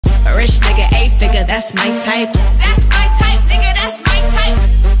rich nigga, 8-figure, that's my type. That's my type, nigga, that's my type.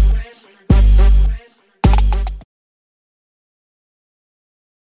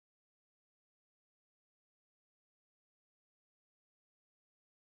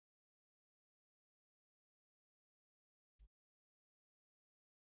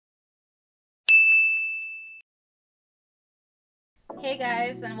 Hey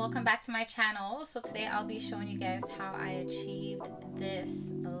guys, and welcome back to my channel. So today I'll be showing you guys how I achieved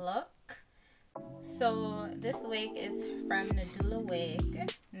this look. So this wig is from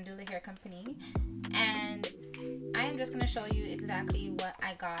Nadula Hair Company, and I am just going to show you exactly what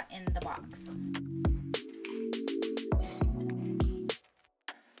I got in the box.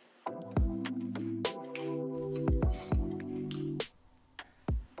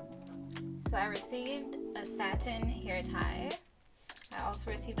 So I received a satin hair tie. I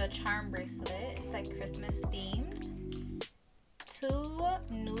also received a charm bracelet. It's like Christmas themed. 2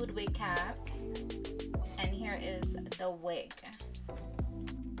 nude wig caps. And here is the wig.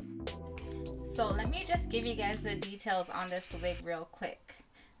 So let me just give you guys the details on this wig real quick.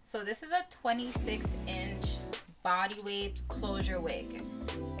 So this is a 26-inch body weight closure wig.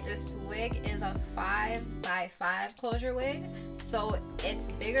 This wig is a 5x5 closure wig. So it's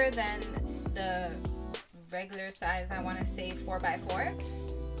bigger than the regular size, I want to say 4x4.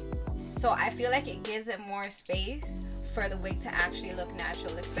 So I feel like it gives it more space for the wig to actually look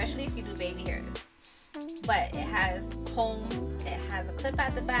natural, especially if you do baby hairs. But it has combs, it has a clip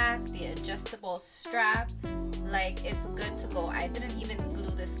at the back, the adjustable strap, like it's good to go. I didn't even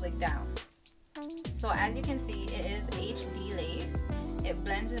glue this wig down. So as you can see, it is HD lace. It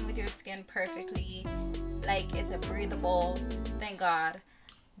blends in with your skin perfectly, like it's a breathable, thank God.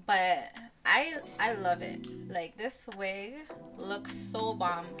 But I love it. Like this wig looks so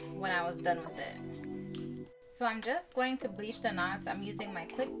bomb when I was done with it. So I'm just going to bleach the knots. I'm using my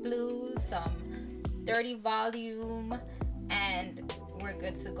quick blue, some 30 volume, and we're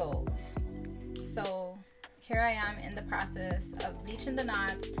good to go. So here I am in the process of bleaching the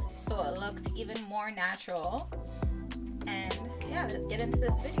knots so it looks even more natural. And yeah, let's get into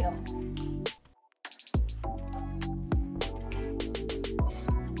this video.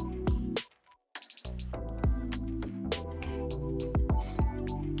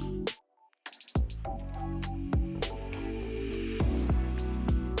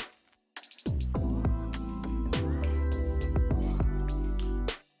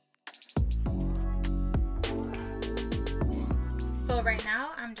 So right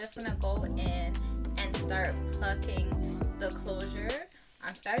now I'm just gonna go in and start plucking the closure.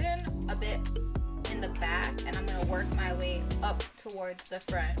 I'm starting a bit in the back and I'm gonna work my way up towards the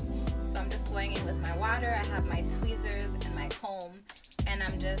front. So I'm just going in with my water. I have my tweezers and my comb, and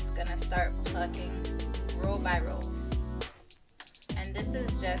I'm just gonna start plucking row by row. And this is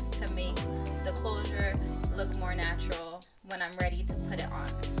just to make the closure look more natural when I'm ready to put it on.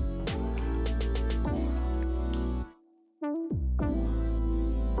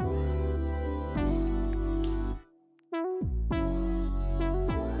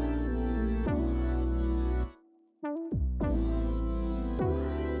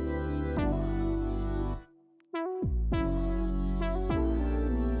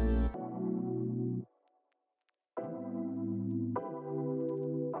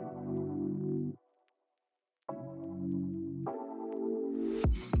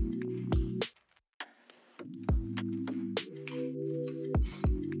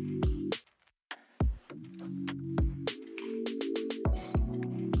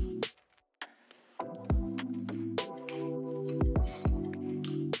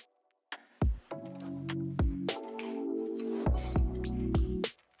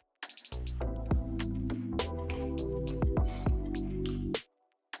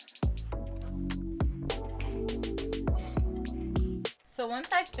 So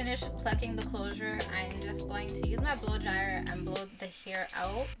once I finish plucking the closure, I'm just going to use my blow dryer and blow the hair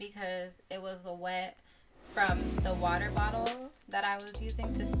out because it was wet from the water bottle that I was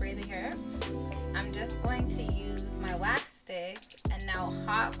using to spray the hair. I'm just going to use my wax stick and now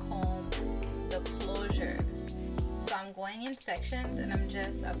hot comb the closure. So I'm going in sections and I'm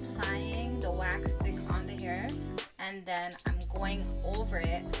just applying the wax stick on the hair, and then I'm going over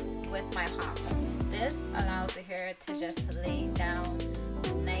it with my hot comb. This allows the hair to just lay down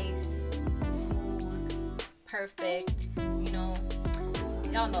nice, smooth, perfect. You know,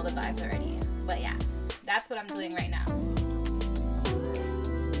 y'all know the vibes already. But yeah, that's what I'm doing right now.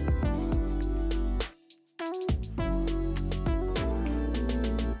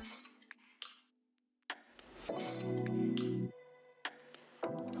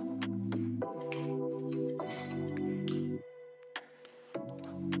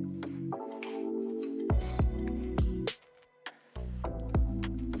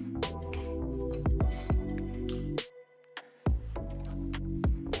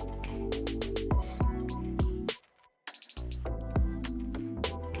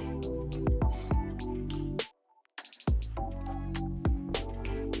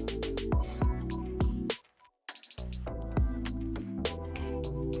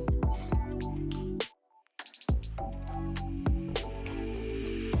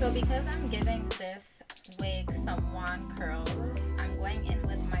 So because I'm giving this wig some wand curls, I'm going in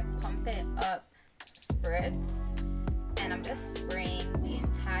with my Pump It Up spritz, and I'm just spraying the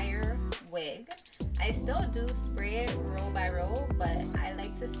entire wig. I still do spray it row by row, but I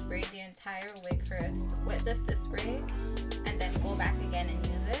like to spray the entire wig first with the stiff spray and then go back again and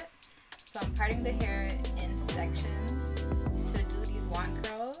use it. So I'm parting the hair in sections to do these wand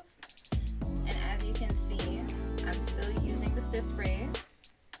curls, and as you can see, I'm still using the stiff spray.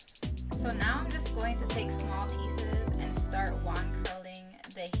 So now I'm just going to take small pieces and start wand curling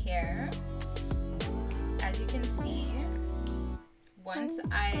the hair. As you can see, once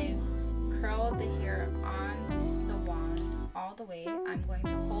I've curled the hair on the wand all the way, I'm going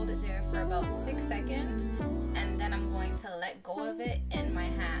to hold it there for about 6 seconds, and then I'm going to let go of it in my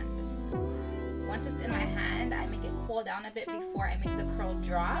hand. Once it's in my hand, I make it cool down a bit before I make the curl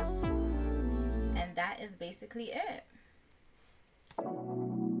drop, and that is basically it.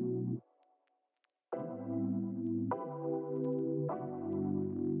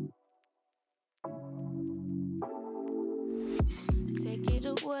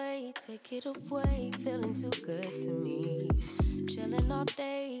 Take it away, feeling too good to me. Chilling all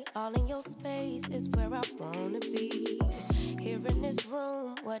day, all in your space is where I wanna be. Here in this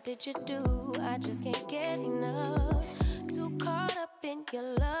room, what did you do? I just can't get enough. Too caught up in your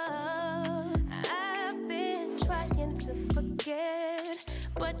love. I've been trying to forget,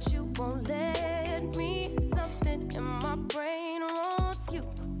 but you won't let me. Something in my brain wants you.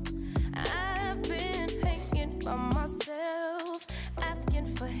 I've been hanging by myself,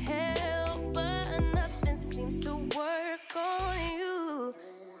 asking for help, but nothing seems to work on you.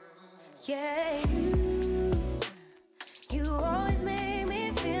 Yeah, you always make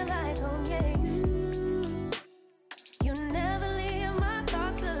me feel like home. Yeah, you never leave my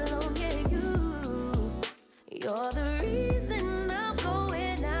thoughts alone. Yeah, you're the reason I'm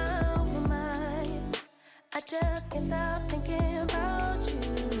going out my mind. I just can't stop thinking about you.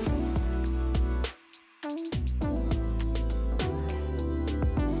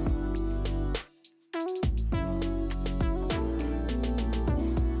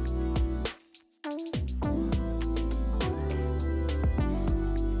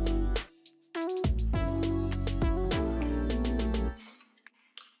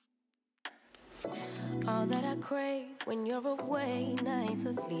 All that I crave when you're away, nights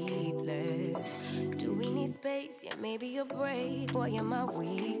are sleepless. Do we need space? Yeah, maybe a break. Boy, you're my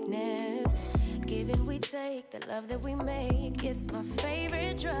weakness. Give and we take, the love that we make, it's my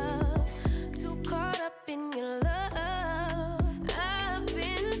favorite drug. Too caught up in your love. I've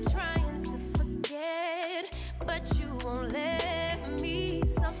been trying to forget, but you won't let me.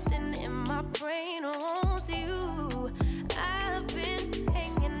 Something in my brain wants you. I've been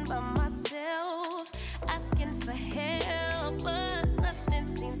hanging by myself, asking for help, but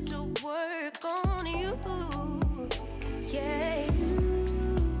nothing seems to work on you. Yeah,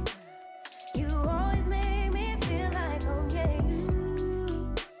 you always make me feel like home. Yeah,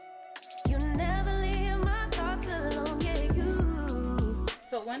 you never leave my thoughts alone. Yeah, you.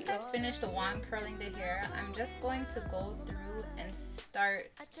 So once I finish the wand curling the hair, I'm just going to go through and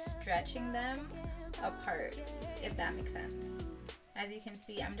start stretching them apart, if that makes sense. As you can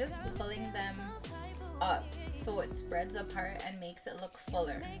see, I'm just pulling them up so it spreads apart and makes it look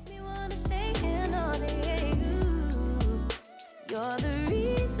fuller. You're the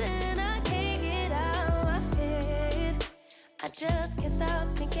reason I can't get out my head. I just can't stop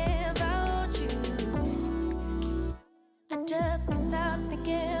thinking about you. I just can't stop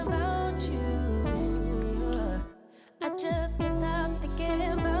thinking about you. I just can't stop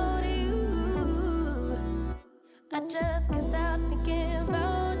thinking about you. I just can't stop thinking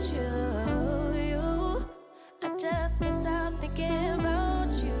about you. I just can't stop thinking about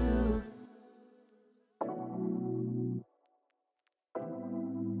you.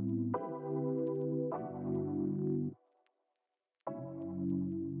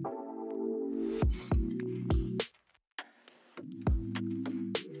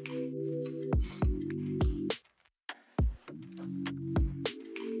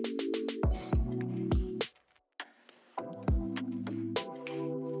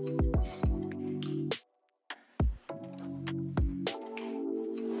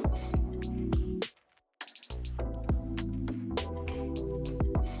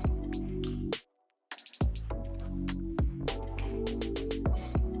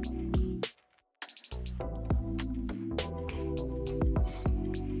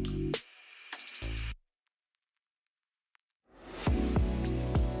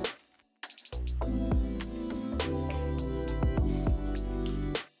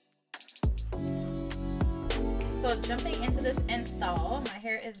 So jumping into this install, my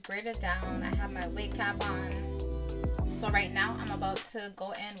hair is braided down. I have my wig cap on. So right now I'm about to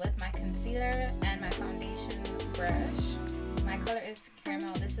go in with my concealer and my foundation brush. My color is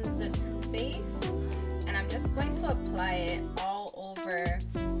caramel. This is the Too Faced, and I'm just going to apply it all over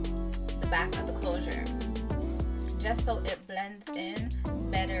the back of the closure, just so it blends in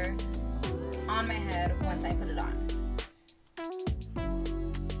better on my head once I put it on.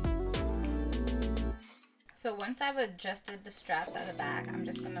 So once I've adjusted the straps at the back, I'm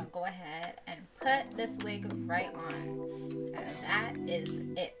just gonna go ahead and put this wig right on, and that is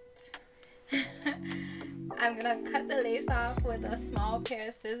it. I'm gonna cut the lace off with a small pair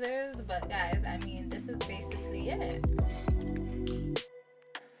of scissors, but guys, I mean, this is basically it.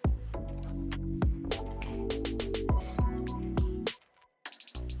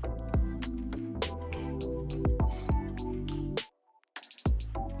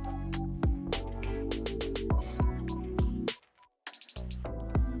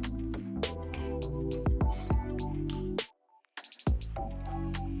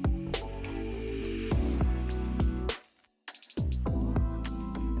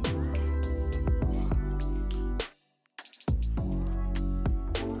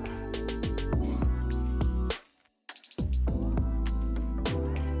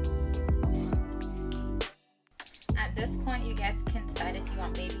 At this point, you guys can decide if you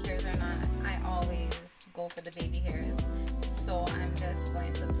want baby hairs or not. I always go for the baby hairs, so I'm just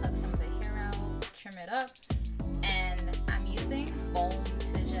going to pluck some of the hair out, trim it up, and I'm using foam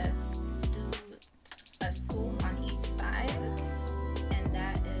to just do a swoop on each side, and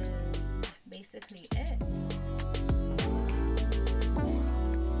that is basically it.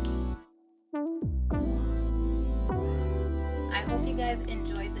 I hope you guys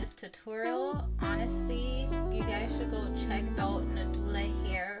enjoyed this tutorial. Honestly, you guys should go check out Nadula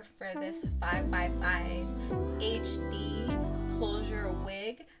hair for this 5x5 HD closure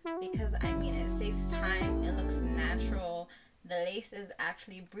wig, because I mean, it saves time, it looks natural, the lace is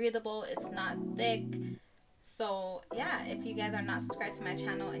actually breathable, it's not thick. So yeah, if you guys are not subscribed to my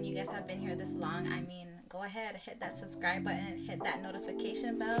channel and you guys have been here this long, I mean, go ahead, hit that subscribe button, hit that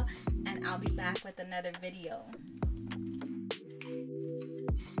notification bell, and I'll be back with another video.